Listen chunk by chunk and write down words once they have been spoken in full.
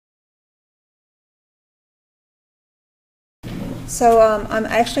I'm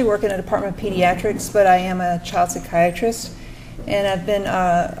actually working in the Department of Pediatrics, but I am a child psychiatrist, and I've been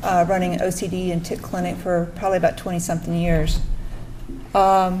running OCD and tic clinic for probably about 20-something years.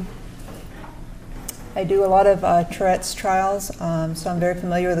 I do a lot of Tourette's trials, so I'm very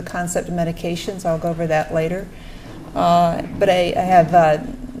familiar with the concept of medications. I'll go over that later. But I have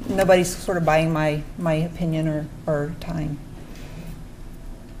nobody's sort of buying my opinion or time.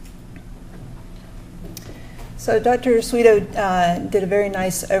 So Dr. Sweeto did a very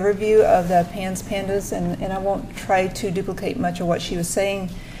nice overview of the PANDAS, and I won't try to duplicate much of what she was saying.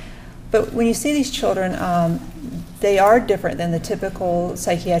 But when you see these children, they are different than the typical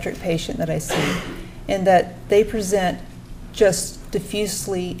psychiatric patient that I see, in that they present just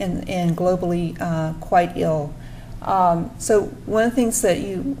diffusely and globally quite ill. So one of the things that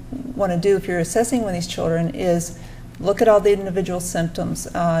you want to do if you're assessing one of these children is look at all the individual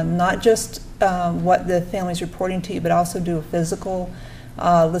symptoms, not just what the family's reporting to you, but also do a physical,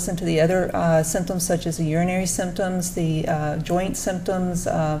 listen to the other symptoms such as the urinary symptoms, the joint symptoms,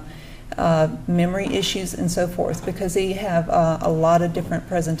 memory issues, and so forth, because they have a lot of different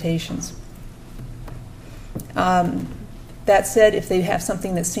presentations. That said, if they have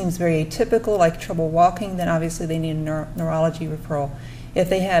something that seems very atypical, like trouble walking, then obviously they need a neurology referral. If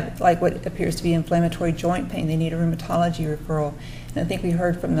they have like what appears to be inflammatory joint pain, they need a rheumatology referral. And I think we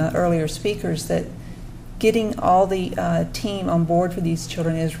heard from the earlier speakers that getting all the team on board for these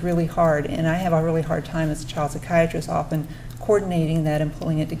children is really hard, and I have a really hard time as a child psychiatrist often coordinating that and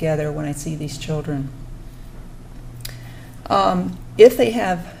pulling it together when I see these children. If they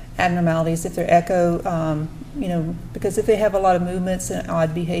have abnormalities, if they're echo, because if they have a lot of movements and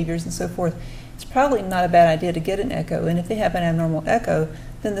odd behaviors and so forth, it's probably not a bad idea to get an echo. And if they have an abnormal echo,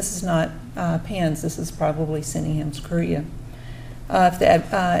 then this is not PANS, this is probably syndrome. If the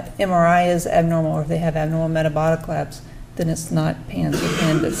MRI is abnormal, or if they have abnormal metabolic labs, then it's not PANS or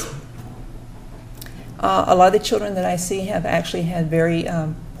PANDAS. A lot of the children that I see have actually had very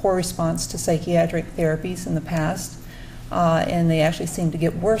poor response to psychiatric therapies in the past, and they actually seem to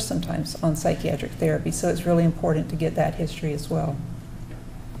get worse sometimes on psychiatric therapy, so it's really important to get that history as well.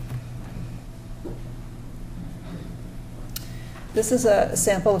 This is a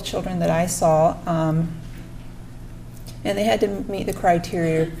sample of children that I saw, and they had to meet the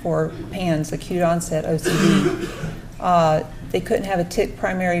criteria for PANS, acute-onset OCD. They couldn't have a tic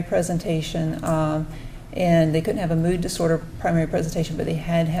primary presentation, and they couldn't have a mood disorder primary presentation, but they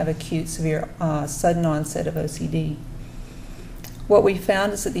had to have acute, severe, sudden onset of OCD. What we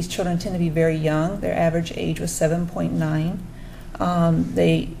found is that these children tend to be very young. Their average age was 7.9.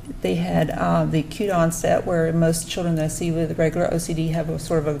 They had the acute onset, where most children that I see with regular OCD have a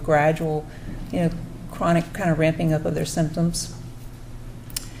sort of a gradual, chronic kind of ramping up of their symptoms.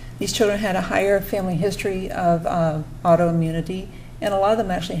 These children had a higher family history of autoimmunity, and a lot of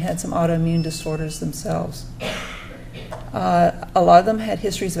them actually had some autoimmune disorders themselves. A lot of them had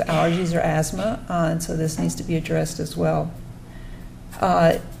histories of allergies or asthma, and so this needs to be addressed as well.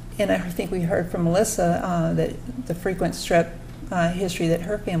 And I think we heard from Melissa that the frequent strep history that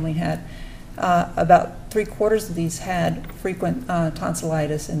her family had, about 3/4 of these had frequent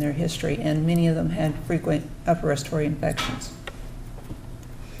tonsillitis in their history, and many of them had frequent upper respiratory infections.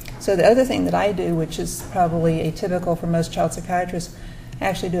 So the other thing that I do, which is probably atypical for most child psychiatrists, I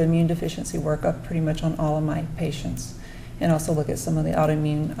actually do immune deficiency workup pretty much on all of my patients, and also look at some of the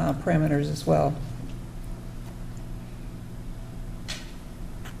autoimmune parameters as well.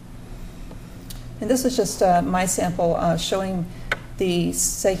 And this is just my sample showing the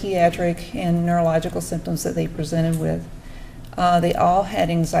psychiatric and neurological symptoms that they presented with. They all had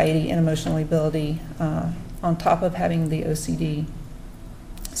anxiety and emotional lability on top of having the OCD.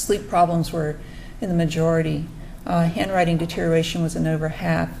 Sleep problems were in the majority. Handwriting deterioration was in over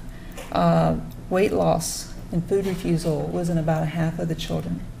half. Weight loss and food refusal was in about half of the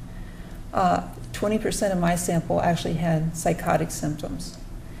children. 20% of my sample actually had psychotic symptoms,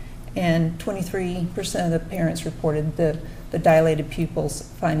 and 23% of the parents reported the dilated pupils,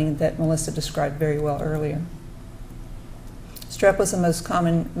 finding that Melissa described very well earlier. Strep was the most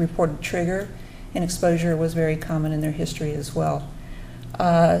common reported trigger, and exposure was very common in their history as well.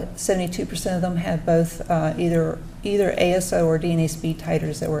 72% of them had both either ASO or DNA speed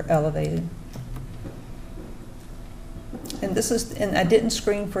titers that were elevated. And I didn't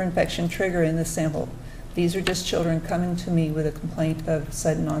screen for infection trigger in this sample. These are just children coming to me with a complaint of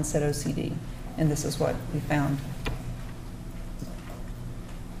sudden onset OCD, and this is what we found.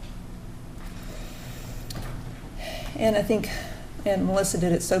 And I think, and Melissa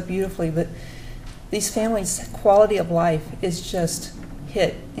did it so beautifully, but these families' quality of life is just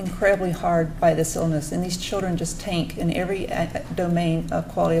hit incredibly hard by this illness, and these children just tank in every domain of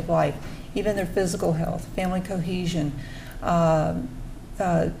quality of life, even their physical health, family cohesion,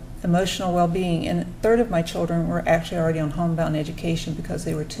 emotional well-being. And a third of my children were actually already on homebound education because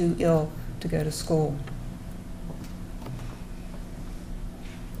they were too ill to go to school.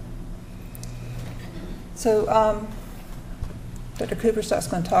 So Dr. Cooperstock's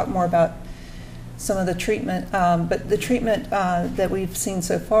going to talk more about some of the treatment, but the treatment that we've seen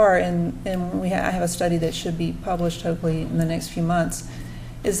so far, and I have a study that should be published hopefully in the next few months,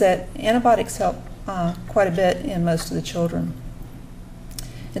 is that antibiotics help quite a bit in most of the children.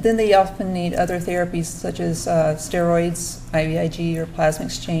 And then they often need other therapies such as steroids, IVIG, or plasma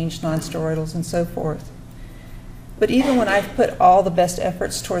exchange, non-steroidals, and so forth. But even when I've put all the best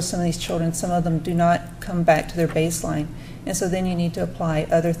efforts towards some of these children, some of them do not come back to their baseline. And so then you need to apply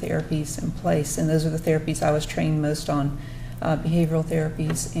other therapies in place. And those are the therapies I was trained most on, behavioral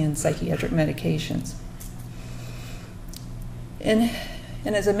therapies and psychiatric medications. And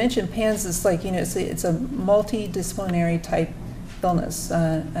as I mentioned, PANDAS is like, it's a multidisciplinary type illness.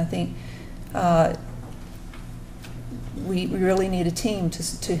 I think we really need a team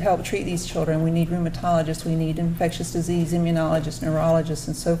to help treat these children. We need rheumatologists, we need infectious disease immunologists, neurologists,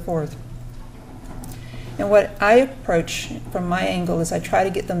 and so forth. And what I approach from my angle is I try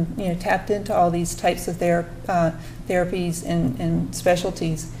to get them tapped into all these types of therapies and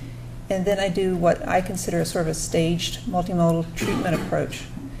specialties. And then I do what I consider a sort of a staged multimodal treatment approach.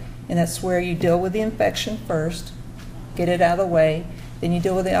 And that's where you deal with the infection first, get it out of the way, then you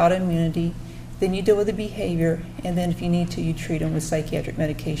deal with the autoimmunity, then you deal with the behavior, and then if you need to, you treat them with psychiatric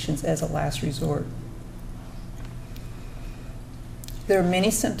medications as a last resort. There are many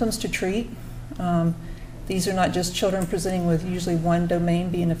symptoms to treat. These are not just children presenting with usually one domain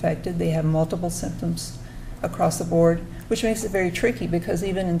being affected. They have multiple symptoms across the board, which makes it very tricky because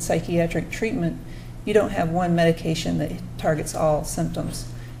even in psychiatric treatment, you don't have one medication that targets all symptoms.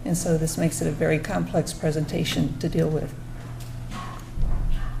 And so this makes it a very complex presentation to deal with.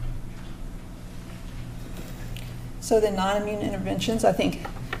 So the non-immune interventions, I think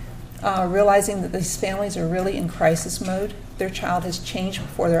realizing that these families are really in crisis mode. Their child has changed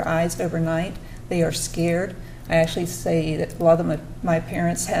before their eyes overnight. They are scared. I actually say that a lot of my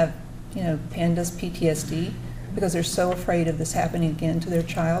parents have, PANDAS PTSD because they're so afraid of this happening again to their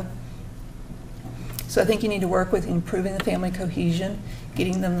child. So I think you need to work with improving the family cohesion,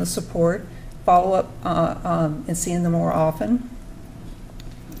 getting them the support, follow up and seeing them more often.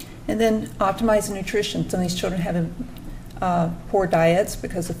 And then optimizing nutrition. Some of these children have poor diets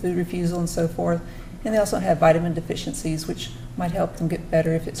because of food refusal and so forth. And they also have vitamin deficiencies, which might help them get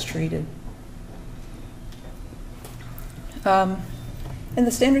better if it's treated. And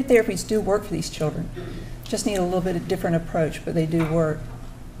the standard therapies do work for these children. Just need a little bit of different approach, but they do work.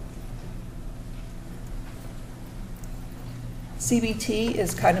 CBT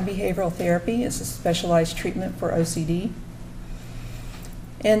is cognitive behavioral therapy. It's a specialized treatment for OCD.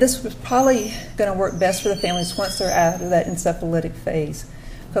 And this was probably going to work best for the families once they're out of that encephalitic phase.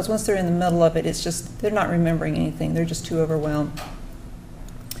 Because once they're in the middle of it, it's just, they're not remembering anything. They're just too overwhelmed.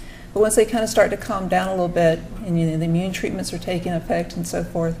 But once they kind of start to calm down a little bit, and the immune treatments are taking effect and so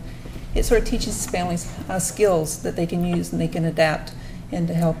forth, it sort of teaches families skills that they can use and they can adapt and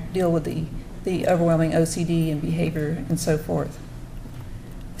to help deal with the overwhelming OCD and behavior and so forth.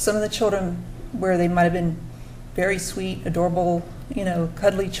 Some of the children where they might have been very sweet, adorable,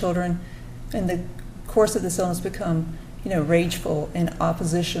 cuddly children, in the course of this illness become, rageful and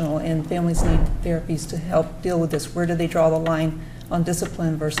oppositional, and families need therapies to help deal with this. Where do they draw the line on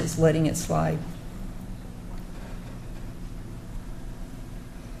discipline versus letting it slide?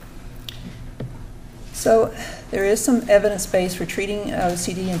 So there is some evidence base for treating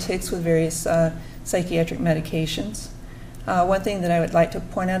OCD and tics with various psychiatric medications. One thing that I would like to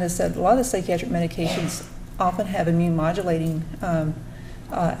point out is that a lot of the psychiatric medications often have immune modulating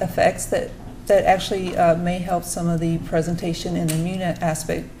effects that actually may help some of the presentation and immune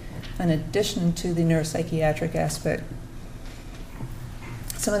aspect in addition to the neuropsychiatric aspect.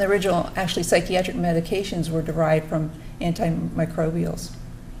 Some of the original actually psychiatric medications were derived from antimicrobials.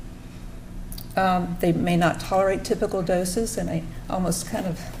 They may not tolerate typical doses, and I almost kind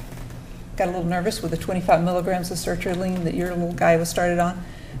of got a little nervous with the 25 milligrams of sertraline that your little guy was started on,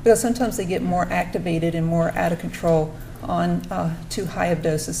 because sometimes they get more activated and more out of control on too high of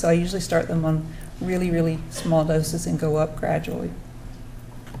doses. So I usually start them on really, really small doses and go up gradually.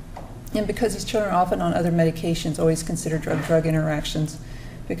 And because these children are often on other medications, always consider drug-drug interactions,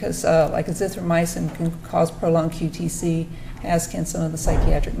 because like azithromycin can cause prolonged QTC, as can some of the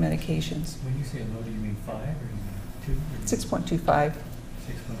psychiatric medications. When you say low, do you mean 5 or you mean 2? 6.25.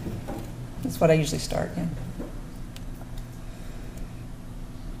 That's what I usually start, yeah.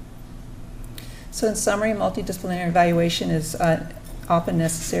 So in summary, multidisciplinary evaluation is often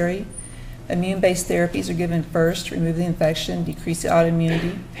necessary. Immune-based therapies are given first to remove the infection, decrease the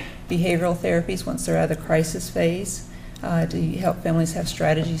autoimmunity. Behavioral therapies once they're out of the crisis phase to help families have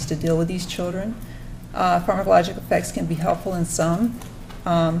strategies to deal with these children. Pharmacologic effects can be helpful in some.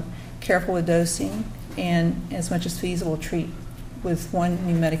 Careful with dosing, and as much as feasible, treat with one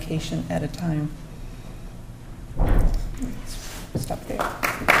new medication at a time. Stop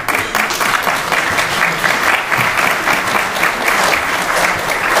there.